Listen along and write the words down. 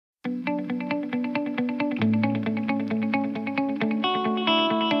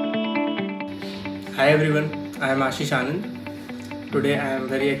Hi everyone, I am Ashish Anand. Today I am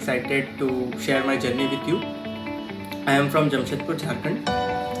very excited to share my journey with you. I am from Jamshedpur, Jharkhand.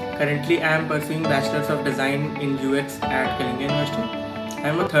 Currently I am pursuing Bachelor's of Design in UX at Kalinga University. I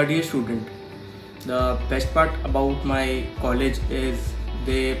am a third year student. The best part about my college is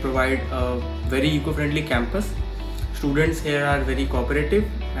they provide a very eco-friendly campus. Students here are very cooperative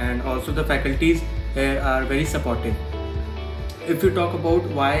and also the faculties here are very supportive. If you talk about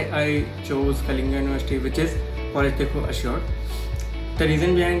why I chose Kalinga University, which is CollegeDekho Assured, the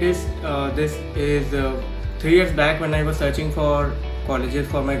reason behind this is 3 years back when I was searching for colleges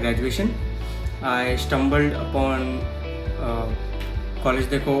for my graduation, I stumbled upon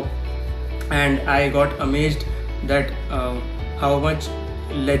CollegeDekho and I got amazed that how much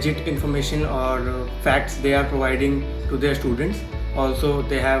legit information or facts they are providing to their students. Also,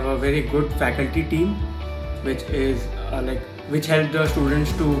 they have a very good faculty team, which is which help the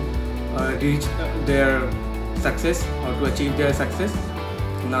students to reach their success or to achieve their success.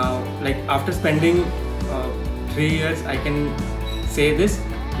 Now, after spending 3 years, I can say this: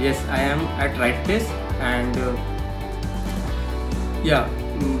 yes, I am at right place, and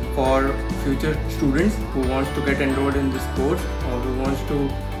for future students who wants to get enrolled in this course or who wants to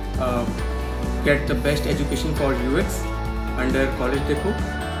get the best education for UX under CollegeDekho,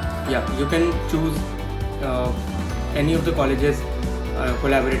 you can choose any of the colleges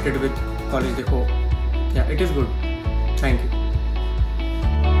collaborated with CollegeDekho. It is good. Thank you.